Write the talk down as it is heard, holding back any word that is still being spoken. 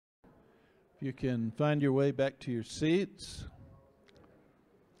If you can find your way back to your seats.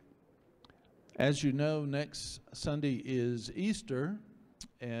 As you know, next Sunday is Easter,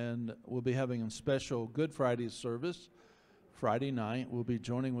 and we'll be having a special Good Friday service. Friday night, we'll be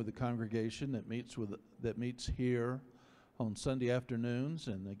joining with the congregation that meets here on Sunday afternoons.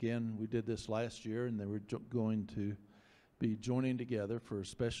 And again, we did this last year, and they were going to be joining together for a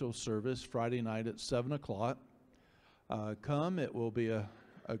special service Friday night at 7 o'clock. Come, it will be a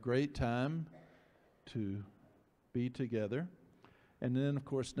great time to be together. And then, of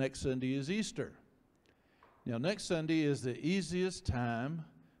course, next Sunday is Easter. Now, next Sunday is the easiest time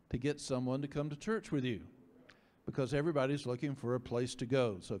to get someone to come to church with you because everybody's looking for a place to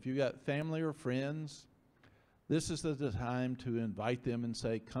go. So if you got family or friends, this is the time to invite them and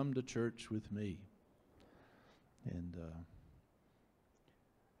say, come to church with me. And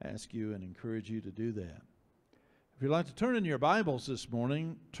ask you and encourage you to do that. If you'd like to turn in your Bibles this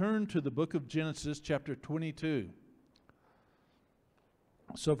morning, turn to the book of Genesis, chapter 22.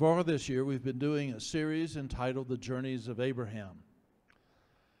 So far this year, we've been doing a series entitled The Journeys of Abraham.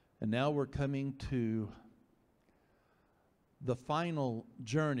 And now we're coming to the final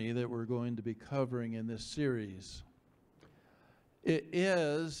journey that we're going to be covering in this series. It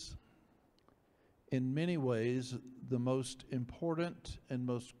is, in many ways, the most important and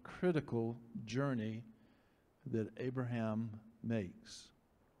most critical journey that Abraham makes.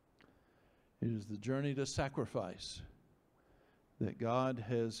 It is the journey to sacrifice that God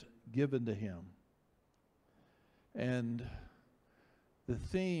has given to him. And the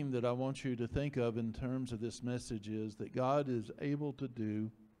theme that I want you to think of in terms of this message is that God is able to do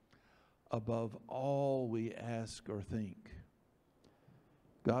above all we ask or think.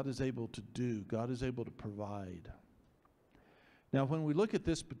 God is able to do. God is able to provide. Now, when we look at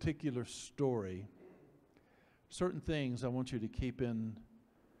this particular story, certain things I want you to keep in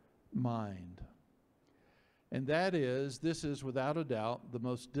mind. And that is, this is without a doubt the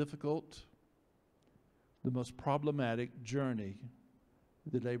most difficult, the most problematic journey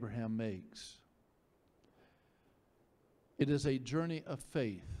that Abraham makes. It is a journey of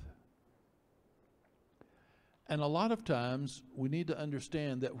faith. And a lot of times we need to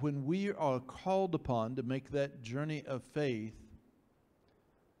understand that when we are called upon to make that journey of faith,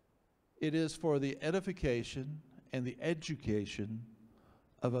 it is for the edification and the education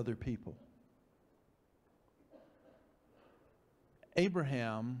of other people.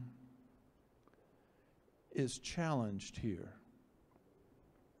 Abraham is challenged here.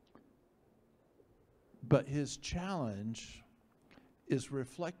 But his challenge is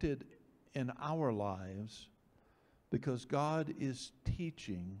reflected in our lives because God is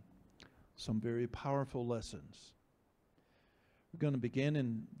teaching some very powerful lessons. We're going to begin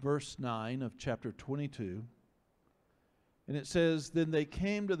in verse 9 of chapter 22. And it says, Then they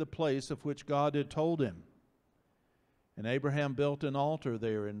came to the place of which God had told him. And Abraham built an altar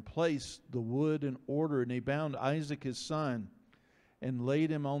there and placed the wood in order. And he bound Isaac his son and laid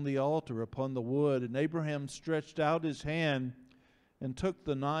him on the altar upon the wood. And Abraham stretched out his hand and took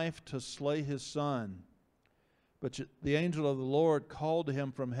the knife to slay his son. But the angel of the Lord called to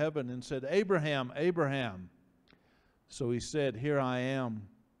him from heaven and said, Abraham, Abraham. So he said, Here I am.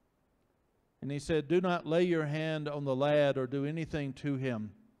 And he said, Do not lay your hand on the lad or do anything to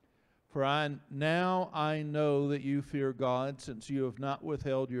him. For now I know that you fear God, since you have not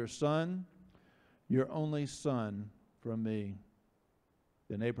withheld your son, your only son, from me.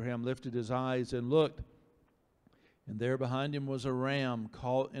 Then Abraham lifted his eyes and looked, and there behind him was a ram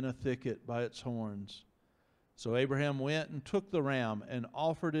caught in a thicket by its horns. So Abraham went and took the ram and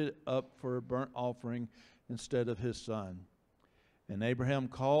offered it up for a burnt offering instead of his son. And Abraham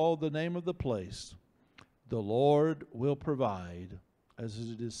called the name of the place, The Lord Will Provide, as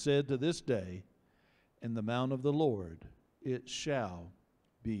it is said to this day, In the mount of the Lord it shall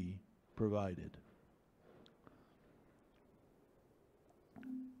be provided.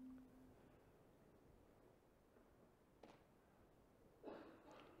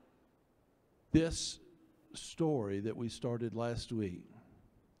 This story that we started last week,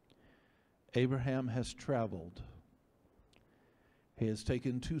 Abraham has traveled. He has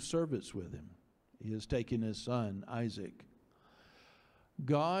taken 2 servants with him. He has taken his son, Isaac.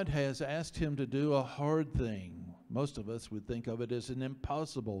 God has asked him to do a hard thing. Most of us would think of it as an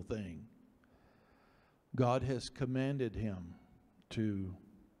impossible thing. God has commanded him to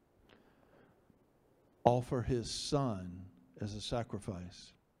offer his son as a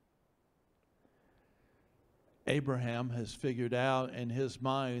sacrifice. Abraham has figured out in his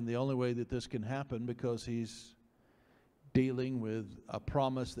mind the only way that this can happen, because he's dealing with a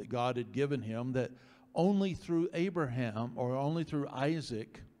promise that God had given him, that only through Abraham or only through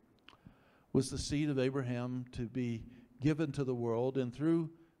Isaac was the seed of Abraham to be given to the world, and through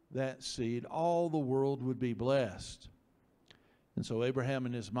that seed, all the world would be blessed. And so Abraham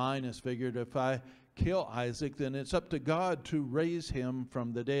in his mind has figured, if I kill Isaac, then it's up to God to raise him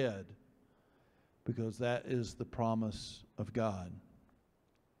from the dead, because that is the promise of God.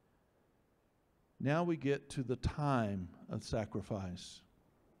 Now we get to the time of sacrifice.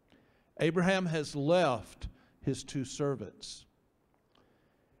 Abraham has left his two servants.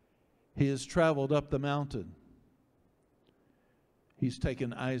 He has traveled up the mountain. He's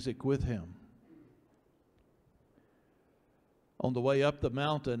taken Isaac with him. On the way up the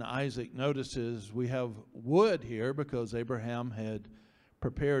mountain, Isaac notices we have wood here because Abraham had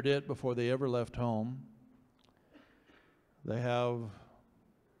prepared it before they ever left home. They have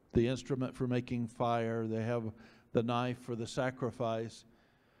the instrument for making fire. They have the knife for the sacrifice.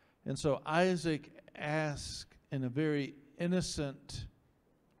 And so Isaac asks in a very innocent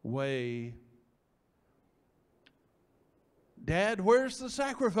way, "Dad, where's the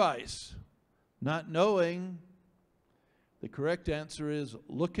sacrifice?" Not knowing the correct answer is,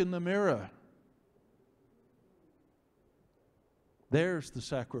 look in the mirror. There's the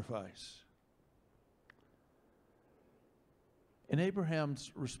sacrifice. And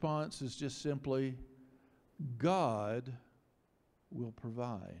Abraham's response is just simply, God will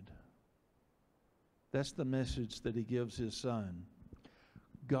provide. That's the message that he gives his son.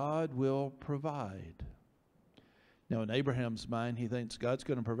 God will provide. Now, in Abraham's mind, he thinks God's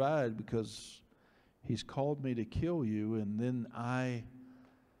going to provide because he's called me to kill you, and then I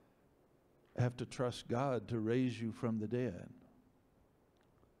have to trust God to raise you from the dead.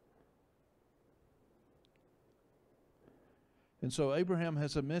 And so Abraham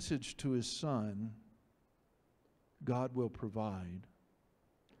has a message to his son: God will provide.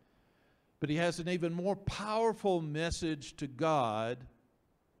 But he has an even more powerful message to God,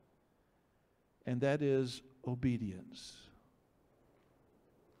 and that is obedience.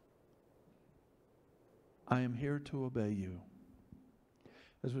 I am here to obey you.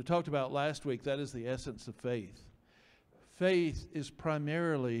 As we talked about last week, that is the essence of faith. Faith is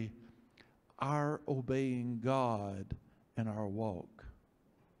primarily our obeying God in our walk.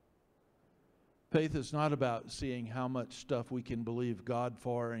 Faith is not about seeing how much stuff we can believe God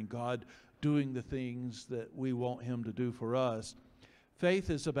for and God doing the things that we want him to do for us. Faith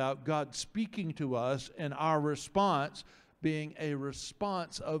is about God speaking to us and our response being a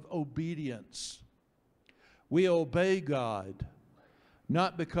response of obedience. We obey God,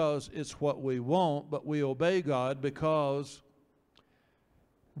 not because it's what we want, but we obey God because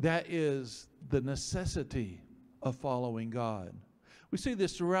that is the necessity of following God. We see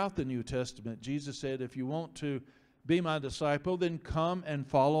this throughout the New Testament. Jesus said, if you want to be my disciple, then come and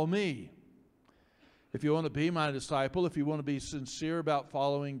follow me. If you want to be my disciple, if you want to be sincere about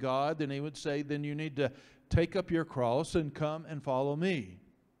following God, then he would say, then you need to take up your cross and come and follow me.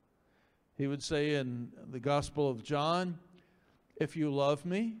 He would say in the Gospel of John, if you love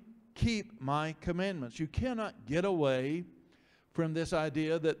me, keep my commandments. You cannot get away from this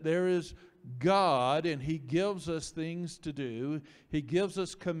idea that there is God and he gives us things to do. He gives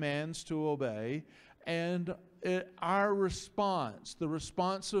us commands to obey. And our response, the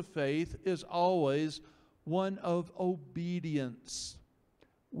response of faith, is always one of obedience.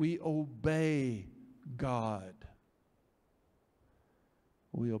 We obey God.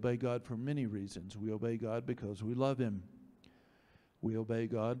 We obey God for many reasons. We obey God because we love him. We obey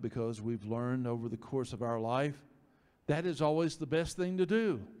God because we've learned over the course of our life that is always the best thing to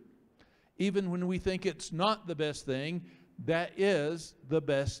do. Even when we think it's not the best thing, that is the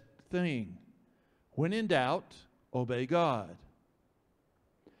best thing. When in doubt, obey God.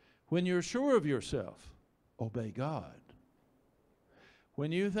 When you're sure of yourself, obey God.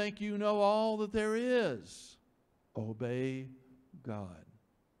 When you think you know all that there is, obey God.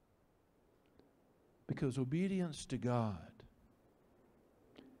 Because obedience to God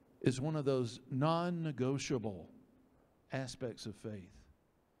is one of those non-negotiable aspects of faith.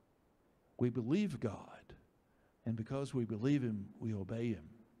 We believe God, and because we believe him, we obey him.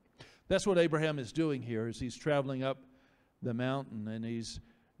 That's what Abraham is doing here as he's traveling up the mountain, and he's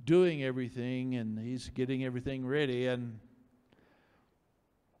doing everything, and he's getting everything ready. And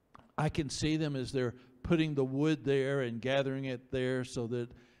I can see them as they're putting the wood there and gathering it there so that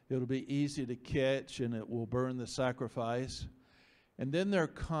it'll be easy to catch and it will burn the sacrifice. And then there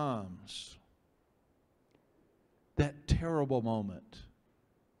comes that terrible moment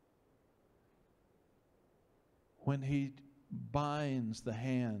when he binds the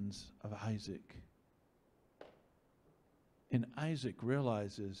hands of Isaac. And Isaac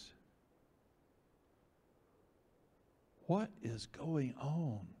realizes, what is going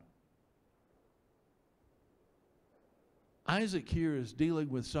on? Isaac here is dealing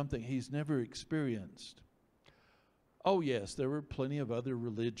with something he's never experienced. Oh, yes, there were plenty of other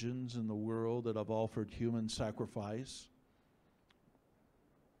religions in the world that have offered human sacrifice.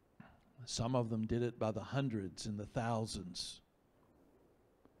 Some of them did it by the hundreds and the thousands.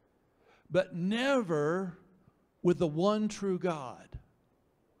 But never with the one true God.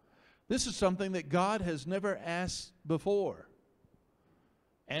 This is something that God has never asked before,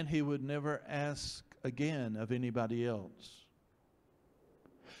 and He would never ask again of anybody else.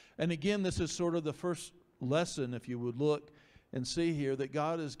 And again, this is sort of the first lesson, if you would look and see here, that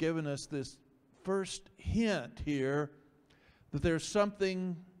God has given us this first hint here that there's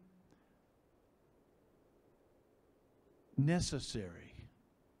something necessary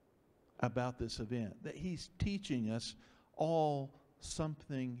about this event, that He's teaching us all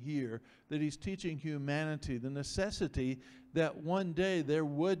something here, that He's teaching humanity the necessity that one day there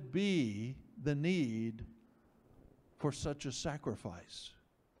would be the need for such a sacrifice.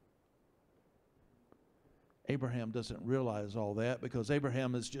 Abraham doesn't realize all that, because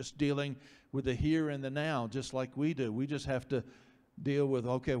Abraham is just dealing with the here and the now, just like we do. We just have to deal with,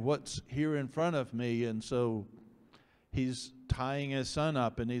 okay, what's here in front of me? And so he's tying his son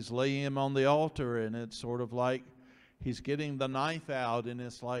up and he's laying him on the altar, and it's sort of like he's getting the knife out, and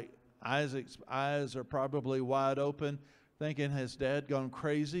it's like Isaac's eyes are probably wide open, thinking, has Dad gone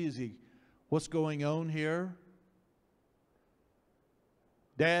crazy? What's going on here?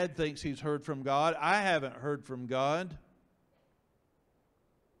 Dad thinks he's heard from God. I haven't heard from God.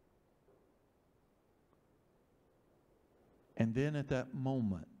 And then at that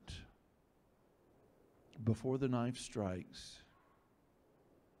moment, before the knife strikes,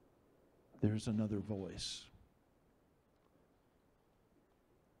 there's another voice.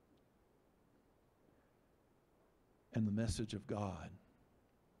 And the message of God.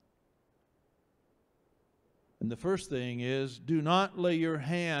 And the first thing is, do not lay your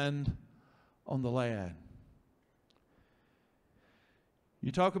hand on the lad.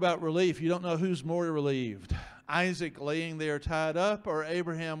 You talk about relief. You don't know who's more relieved. Isaac laying there tied up, or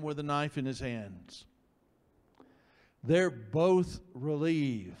Abraham with a knife in his hands. They're both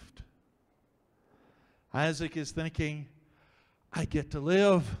relieved. Isaac is thinking, I get to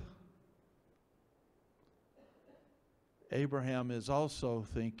live. Abraham is also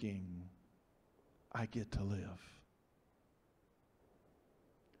thinking, I get to live.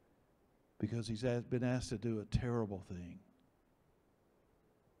 Because he's been asked to do a terrible thing.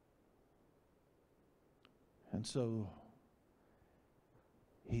 And so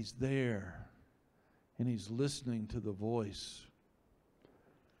he's there, and he's listening to the voice.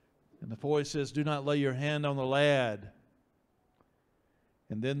 And the voice says, do not lay your hand on the lad.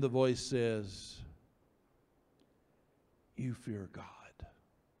 And then the voice says, you fear God.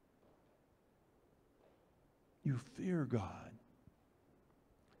 You fear God.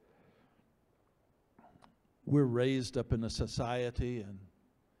 We're raised up in a society and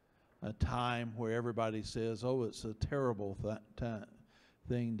a time where everybody says, oh, it's a terrible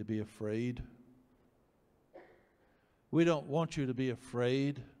thing to be afraid. We don't want you to be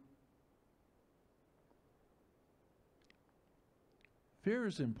afraid. Fear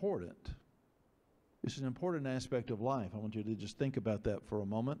is important. It's an important aspect of life. I want you to just think about that for a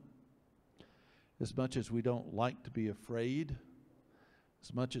moment. As much as we don't like to be afraid,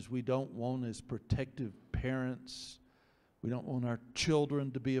 as much as we don't want as protective parents, we don't want our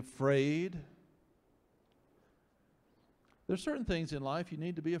children to be afraid, there's certain things in life you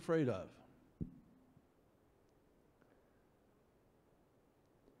need to be afraid of.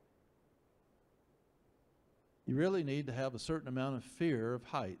 You really need to have a certain amount of fear of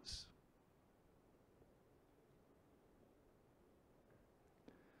heights.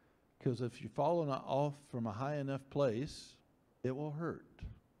 Because if you've fallen off from a high enough place, it will hurt.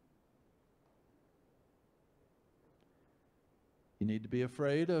 You need to be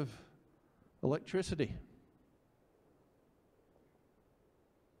afraid of electricity.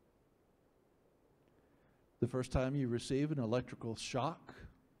 The first time you receive an electrical shock,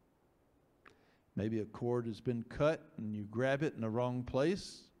 maybe a cord has been cut and you grab it in the wrong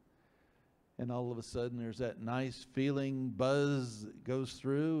place, and all of a sudden there's that nice feeling buzz that goes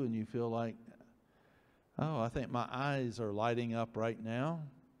through, and you feel like, oh, I think my eyes are lighting up right now.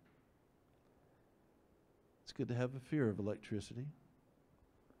 It's good to have a fear of electricity.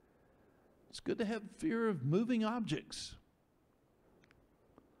 It's good to have fear of moving objects.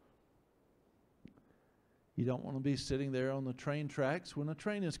 You don't want to be sitting there on the train tracks when a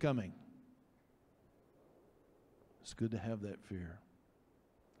train is coming. It's good to have that fear.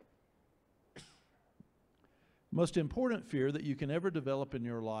 Most important fear that you can ever develop in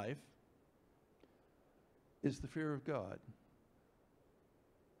your life is the fear of God.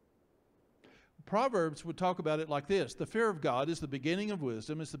 Proverbs would talk about it like this: the fear of God is the beginning of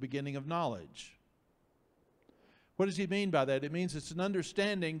wisdom, it's the beginning of knowledge. What does he mean by that? It means it's an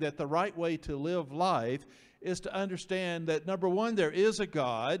understanding that the right way to live life is to understand that, number one, there is a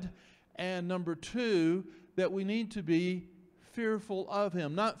God, and number two, that we need to be fearful of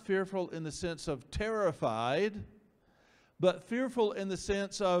him. Not fearful in the sense of terrified, but fearful in the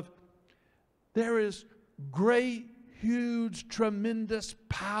sense of there is great, huge, tremendous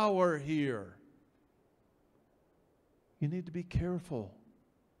power here. You need to be careful.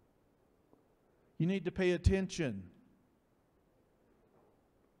 You need to pay attention.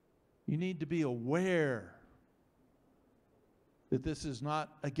 You need to be aware that this is not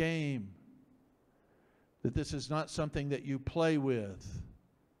a game, that this is not something that you play with.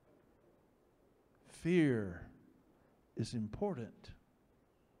 Fear is important.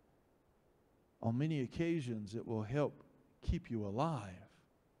 On many occasions, it will help keep you alive.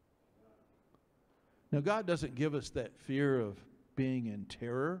 Now, God doesn't give us that fear of being in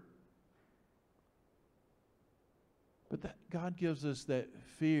terror, but that God gives us that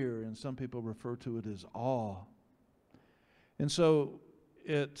fear, and some people refer to it as awe. And so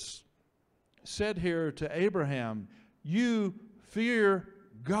it's said here to Abraham, you fear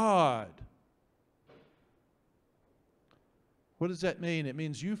God. What does that mean? It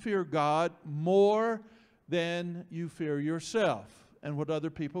means you fear God more than you fear yourself and what other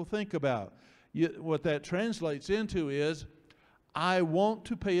people think about. What that translates into is, I want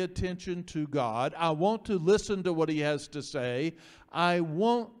to pay attention to God. I want to listen to what he has to say. I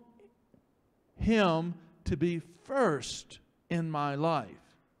want him to be first in my life.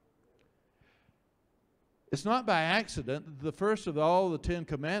 It's not by accident. The first of all the 10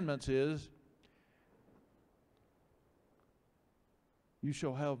 commandments is, you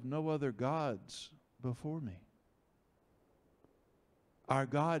shall have no other gods before me. Our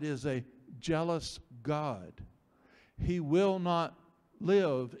God is a jealous God. He will not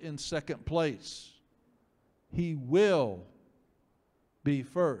live in second place. He will be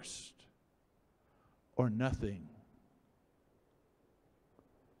first or nothing.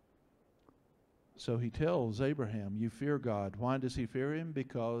 So he tells Abraham, you fear God. Why does he fear him?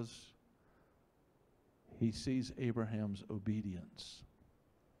 Because he sees Abraham's obedience.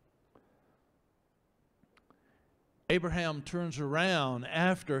 Abraham turns around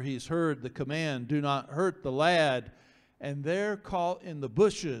after he's heard the command, do not hurt the lad, and there caught in the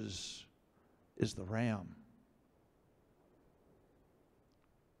bushes is the ram.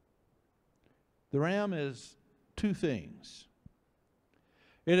 The ram is two things.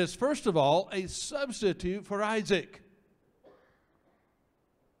 It is, first of all, a substitute for Isaac.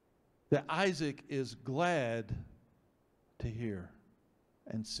 That Isaac is glad to hear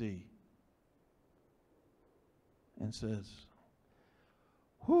and see. And says,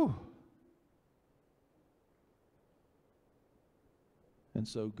 whew. And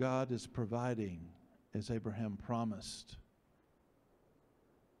so God is providing, as Abraham promised.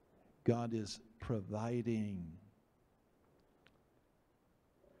 God is providing.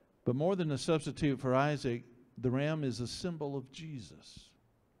 But more than a substitute for Isaac, the ram is a symbol of Jesus.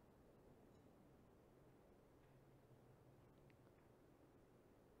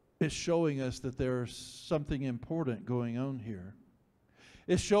 It's showing us that there's something important going on here.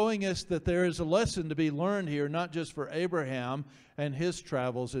 It's showing us that there is a lesson to be learned here, not just for Abraham and his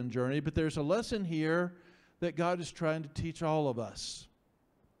travels and journey, but there's a lesson here that God is trying to teach all of us.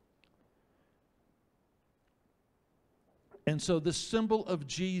 And so the symbol of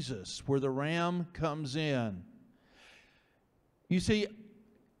Jesus, where the ram comes in, you see,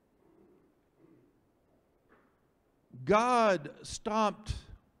 God stopped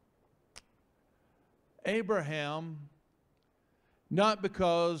Abraham not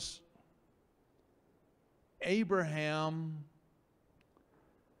because he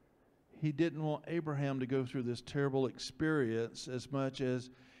didn't want Abraham to go through this terrible experience, as much as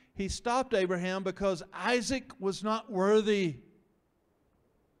he stopped Abraham because Isaac was not worthy.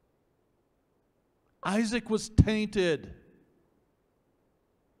 Isaac was tainted,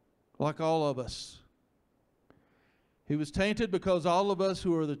 like all of us. He was tainted because all of us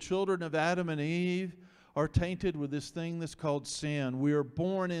who are the children of Adam and Eve are tainted with this thing that's called sin. We are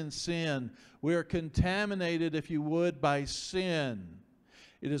born in sin. We are contaminated, if you would, by sin.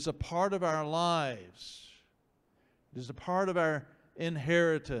 It is a part of our lives. It is a part of our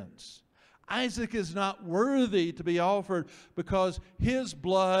inheritance. Isaac is not worthy to be offered because his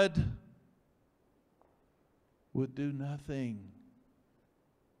blood would do nothing.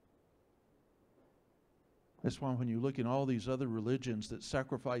 That's why when you look in all these other religions that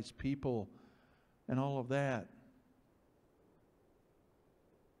sacrifice people and all of that,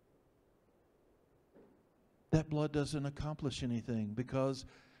 that blood doesn't accomplish anything because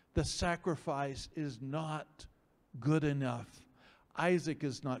the sacrifice is not good enough. Isaac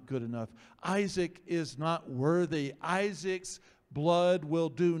is not good enough. Isaac is not worthy. Isaac's blood will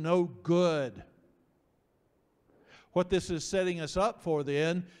do no good. What this is setting us up for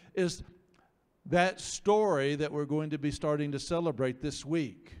then is that story that we're going to be starting to celebrate this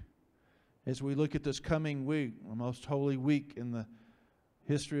week. As we look at this coming week, the most holy week in the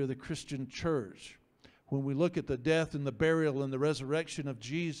history of the Christian church, when we look at the death and the burial and the resurrection of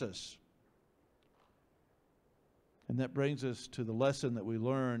Jesus. And that brings us to the lesson that we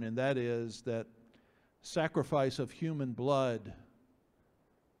learn, and that is that sacrifice of human blood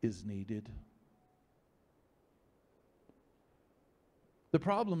is needed. The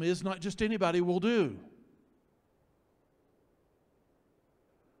problem is not just anybody will do.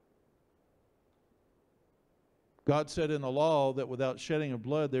 God said in the law that without shedding of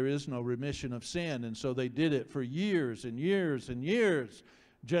blood there is no remission of sin. And so they did it for years and years and years,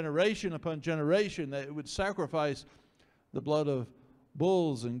 generation upon generation, that it would sacrifice the blood of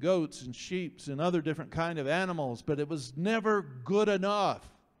bulls and goats and sheep and other different kind of animals. But it was never good enough.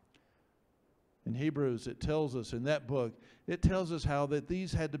 In Hebrews, it tells us in that book, it tells us how that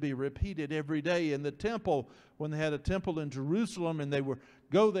these had to be repeated every day. In the temple, when they had a temple in Jerusalem and they would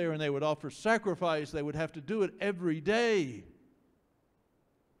go there and they would offer sacrifice, they would have to do it every day.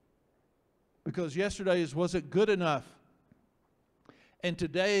 Because yesterday's wasn't good enough. And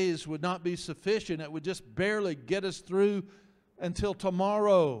today's would not be sufficient. It would just barely get us through until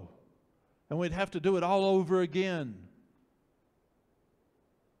tomorrow. And we'd have to do it all over again.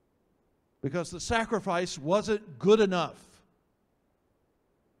 Because the sacrifice wasn't good enough.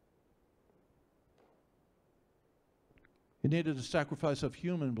 It needed a sacrifice of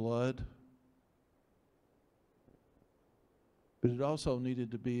human blood, but it also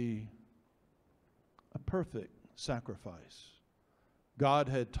needed to be a perfect sacrifice. God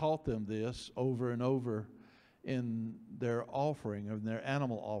had taught them this over and over in their offering, in their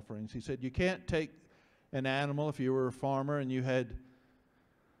animal offerings. He said, you can't take an animal if you were a farmer and you had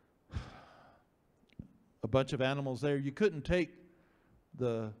a bunch of animals there. You couldn't take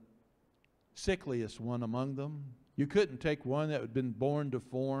the sickliest one among them. You couldn't take one that had been born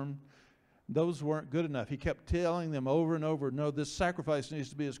deformed. Those weren't good enough. He kept telling them over and over, no, this sacrifice needs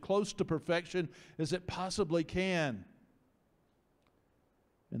to be as close to perfection as it possibly can.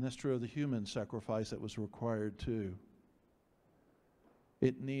 And that's true of the human sacrifice that was required too.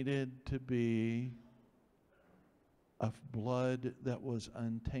 It needed to be of blood that was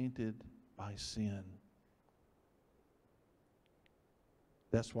untainted by sin.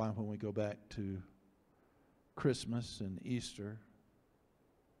 That's why when we go back to Christmas and Easter,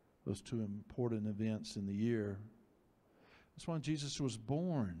 those two important events in the year, that's when Jesus was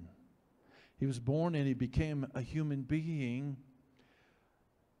born. He was born and he became a human being,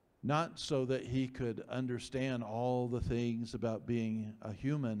 not so that he could understand all the things about being a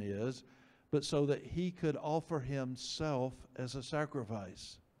human is, but so that he could offer himself as a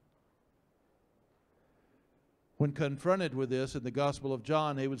sacrifice. When confronted with this in the Gospel of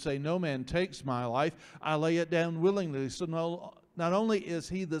John, he would say, no man takes my life, I lay it down willingly. So not only is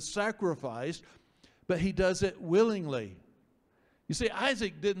he the sacrifice, but he does it willingly. You see,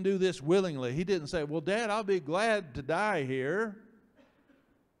 Isaac didn't do this willingly. He didn't say, well, Dad, I'll be glad to die here.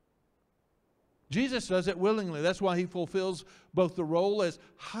 Jesus does it willingly. That's why he fulfills both the role as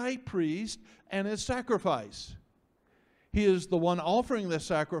high priest and as sacrifice. He is the one offering the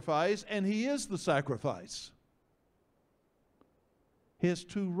sacrifice, and he is the sacrifice. He has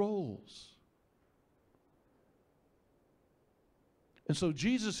two roles. And so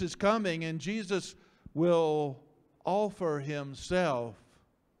Jesus is coming, and Jesus will offer himself,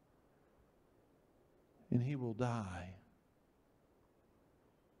 and he will die.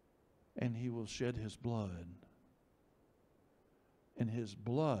 And he will shed his blood. And his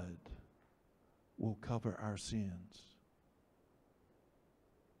blood will cover our sins.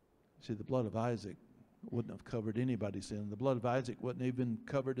 See, the blood of Isaac wouldn't have covered anybody's sin. The blood of Isaac wouldn't even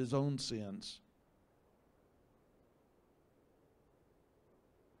covered his own sins.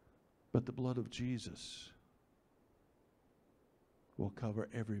 But the blood of Jesus will cover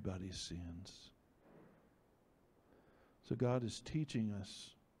everybody's sins. So God is teaching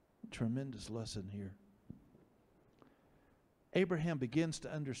us a tremendous lesson here. Abraham begins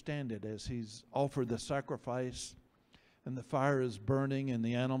to understand it as he's offered the sacrifice, and the fire is burning, and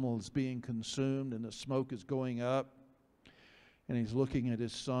the animal is being consumed, and the smoke is going up. And he's looking at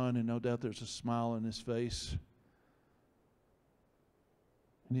his son, and no doubt there's a smile on his face.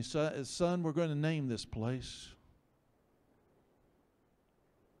 And he said, son, we're going to name this place.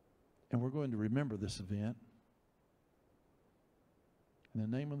 And we're going to remember this event. And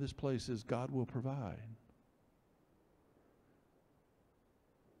the name of this place is God Will Provide.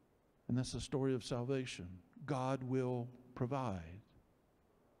 And that's the story of salvation. God will provide.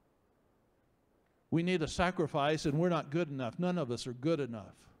 We need a sacrifice, and we're not good enough. None of us are good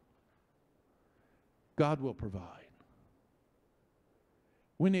enough. God will provide.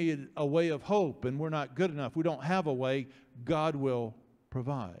 We need a way of hope, and we're not good enough. We don't have a way. God will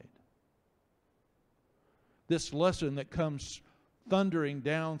provide. This lesson that comes thundering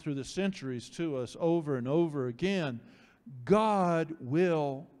down through the centuries to us over and over again, God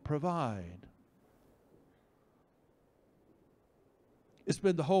will provide. It's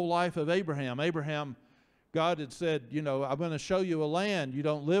been the whole life of Abraham. Abraham, God had said, I'm going to show you a land. You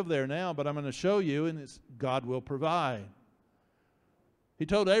don't live there now, but I'm going to show you, and God will provide. He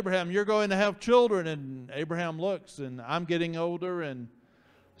told Abraham, you're going to have children, and Abraham looks, and I'm getting older, and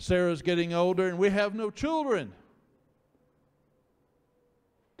Sarah's getting older, and we have no children.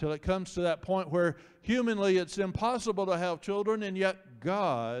 Till it comes to that point where humanly it's impossible to have children, and yet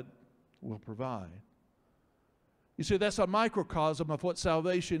God will provide. You see, that's a microcosm of what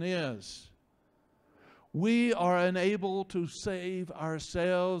salvation is. We are unable to save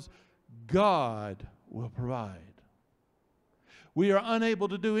ourselves. God will provide. We are unable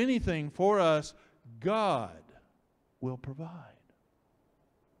to do anything for us. God will provide.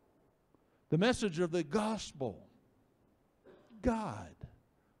 The message of the gospel, God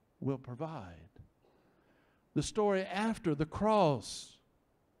will provide. The story after the cross,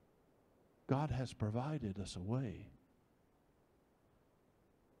 God has provided us a way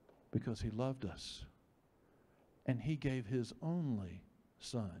because He loved us and He gave His only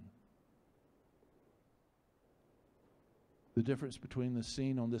Son. The difference between the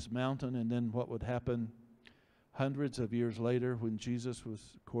scene on this mountain and then what would happen hundreds of years later when Jesus was,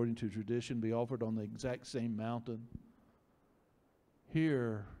 according to tradition, be offered on the exact same mountain.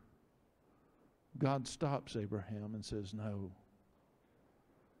 Here, God stops Abraham and says, no.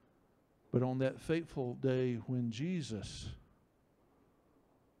 But on that fateful day when Jesus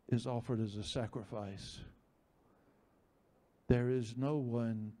is offered as a sacrifice, there is no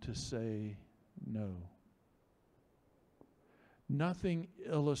one to say no. Nothing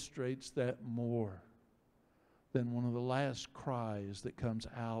illustrates that more than one of the last cries that comes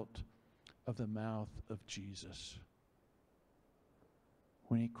out of the mouth of Jesus.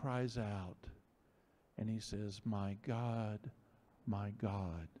 When He cries out and He says, my God,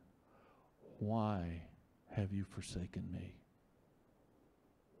 why have you forsaken me?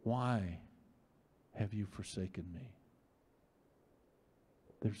 Why have you forsaken me?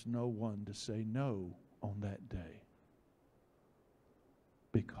 There's no one to say no on that day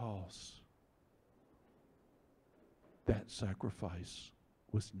because that sacrifice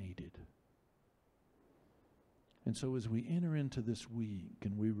was needed. And so as we enter into this week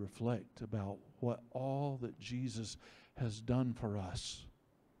and we reflect about what all that Jesus has done for us,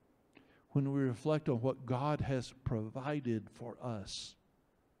 when we reflect on what God has provided for us,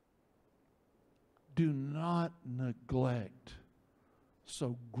 do not neglect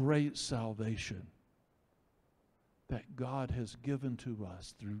so great salvation that God has given to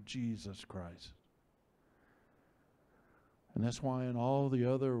us through Jesus Christ. And that's why in all the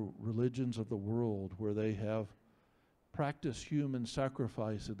other religions of the world where they have practiced human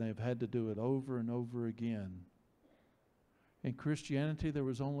sacrifice and they've had to do it over and over again, in Christianity there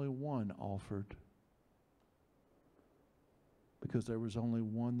was only one offered because there was only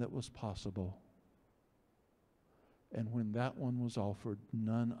one that was possible. And when that one was offered,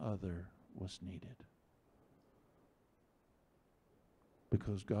 none other was needed.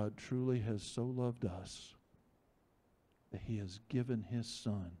 Because God truly has so loved us that He has given His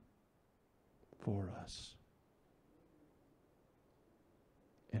Son for us.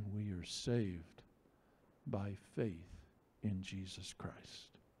 And we are saved by faith in Jesus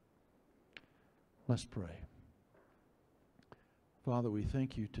Christ. Let's pray. Father, we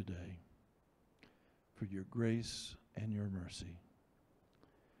thank You today for Your grace and Your mercy.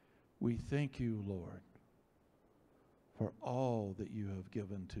 We thank You, Lord, for all that You have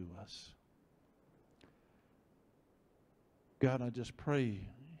given to us. God, I just pray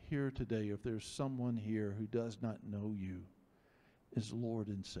here today, if there's someone here who does not know You as Lord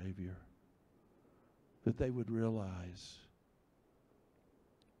and Savior, that they would realize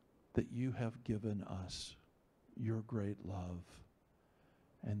that You have given us Your great love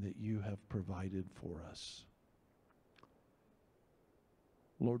and that You have provided for us.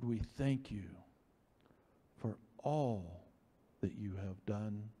 Lord, we thank You for all that You have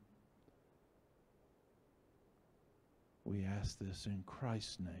done. We ask this in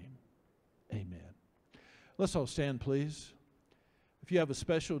Christ's name. Amen. Let's all stand, please. If you have a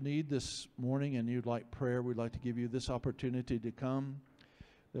special need this morning and you'd like prayer, we'd like to give you this opportunity to come.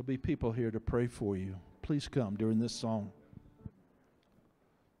 There'll be people here to pray for you. Please come during this song.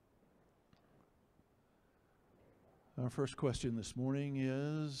 Our first question this morning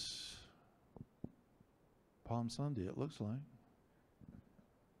is Palm Sunday, it looks like.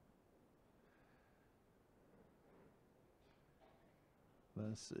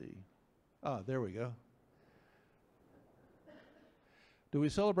 Let's see. There we go. Do we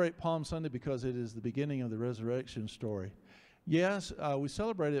celebrate Palm Sunday because it is the beginning of the resurrection story? Yes, we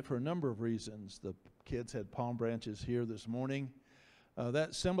celebrate it for a number of reasons. The kids had palm branches here this morning.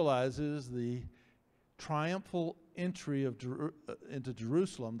 That symbolizes the triumphal entry of into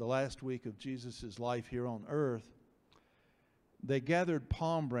Jerusalem the last week of Jesus' life here on earth. They gathered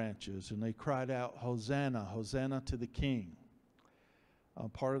palm branches and they cried out, "Hosanna, Hosanna to the King."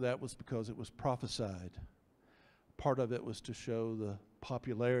 Part of that was because it was prophesied. Part of it was to show the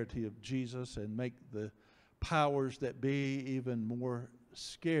popularity of Jesus and make the powers that be even more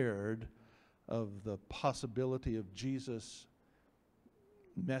scared of the possibility of Jesus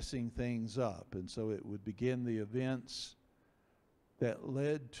messing things up. And so it would begin the events that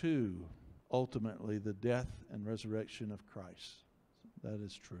led to ultimately the death and resurrection of Christ. That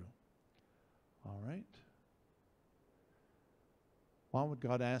is true. All right. Why would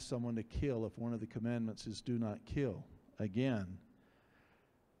God ask someone to kill if one of the commandments is do not kill? Again,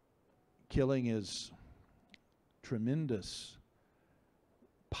 killing is tremendous,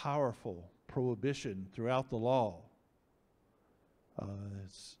 powerful prohibition throughout the law.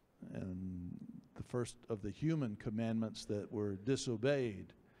 And the first of the human commandments that were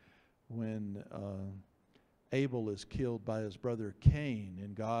disobeyed when Abel is killed by his brother Cain,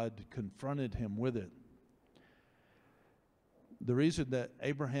 and God confronted him with it. The reason that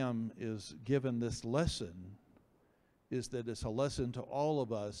Abraham is given this lesson is that it's a lesson to all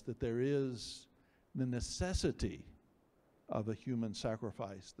of us that there is the necessity of a human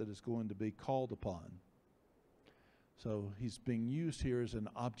sacrifice that is going to be called upon. So he's being used here as an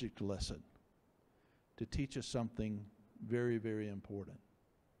object lesson to teach us something very, very important.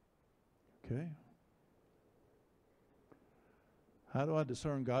 Okay? How do I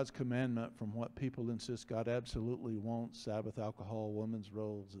discern God's commandment from what people insist God absolutely wants, Sabbath, alcohol, women's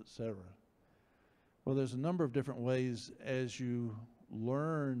roles, etc.? Well, there's a number of different ways as you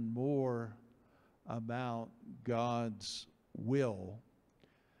learn more about God's will,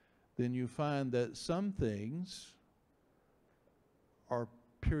 then you find that some things are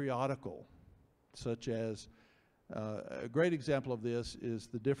periodical, such as a great example of this is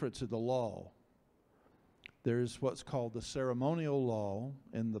the difference in the law. There's what's called the ceremonial law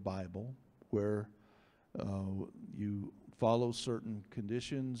in the Bible, where you follow certain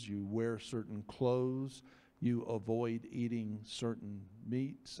conditions, you wear certain clothes, you avoid eating certain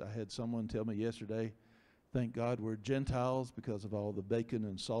meats. I had someone tell me yesterday, thank God we're Gentiles because of all the bacon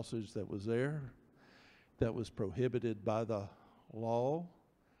and sausage that was there. That was prohibited by the law.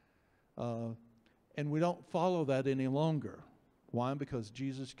 And we don't follow that any longer. Why? Because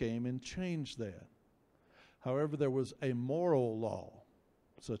Jesus came and changed that. However, there was a moral law,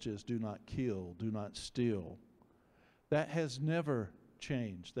 such as do not kill, do not steal. That has never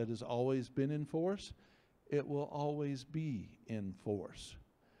changed. That has always been in force. It will always be in force.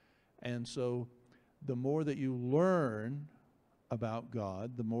 And so the more that you learn about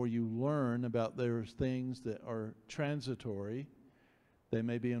God, the more you learn about there's things that are transitory. They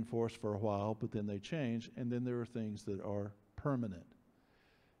may be in force for a while, but then they change. And then there are things that are permanent.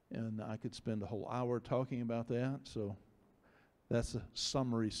 And I could spend a whole hour talking about that. So that's a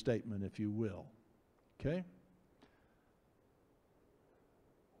summary statement, if you will. Okay?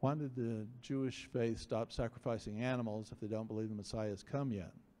 Why did the Jewish faith stop sacrificing animals if they don't believe the Messiah has come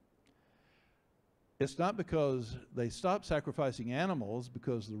yet? It's not because they stopped sacrificing animals,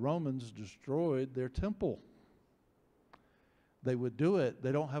 because the Romans destroyed their temple. They would do it.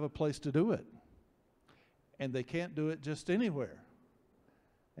 They don't have a place to do it. And they can't do it just anywhere.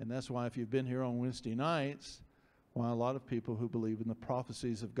 And that's why if you've been here on Wednesday nights, why a lot of people who believe in the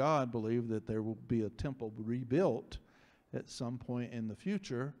prophecies of God believe that there will be a temple rebuilt at some point in the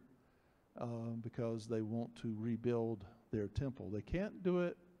future because they want to rebuild their temple. They can't do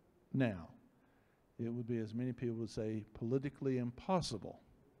it now. It would be, as many people would say, politically impossible.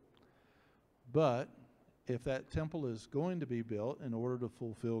 But if that temple is going to be built in order to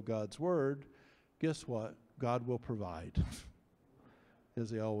fulfill God's word, guess what? God will provide, as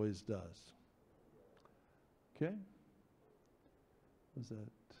he always does. Okay? Was that?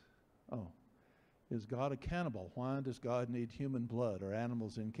 Oh. Is God a cannibal? Why does God need human blood? Are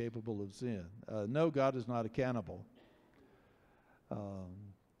animals incapable of sin? No, God is not a cannibal.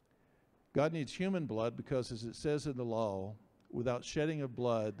 God needs human blood because, as it says in the law, without shedding of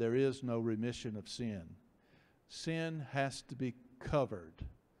blood, there is no remission of sin. Sin has to be covered.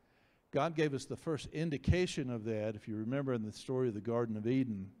 God gave us the first indication of that, if you remember in the story of the Garden of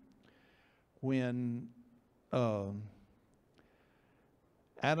Eden, when Adam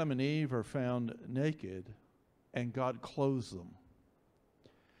and Eve are found naked and God clothes them.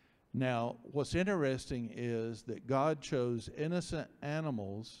 Now, what's interesting is that God chose innocent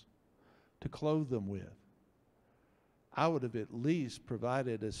animals to clothe them with. I would have at least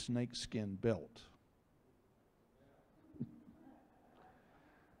provided a snakeskin belt.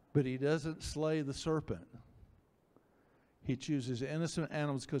 But he doesn't slay the serpent. He chooses innocent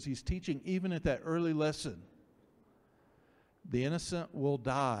animals because he's teaching, even at that early lesson, the innocent will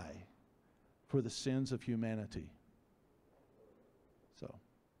die for the sins of humanity. So,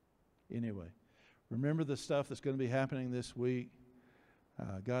 anyway, remember the stuff that's going to be happening this week.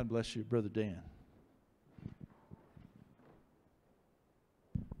 God bless you, Brother Dan.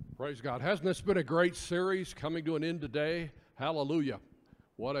 Praise God. Hasn't this been a great series coming to an end today? Hallelujah.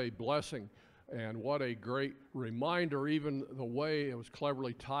 What a blessing and what a great reminder, even the way it was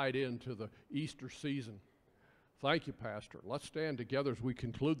cleverly tied into the Easter season. Thank you, Pastor. Let's stand together as we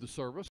conclude the service.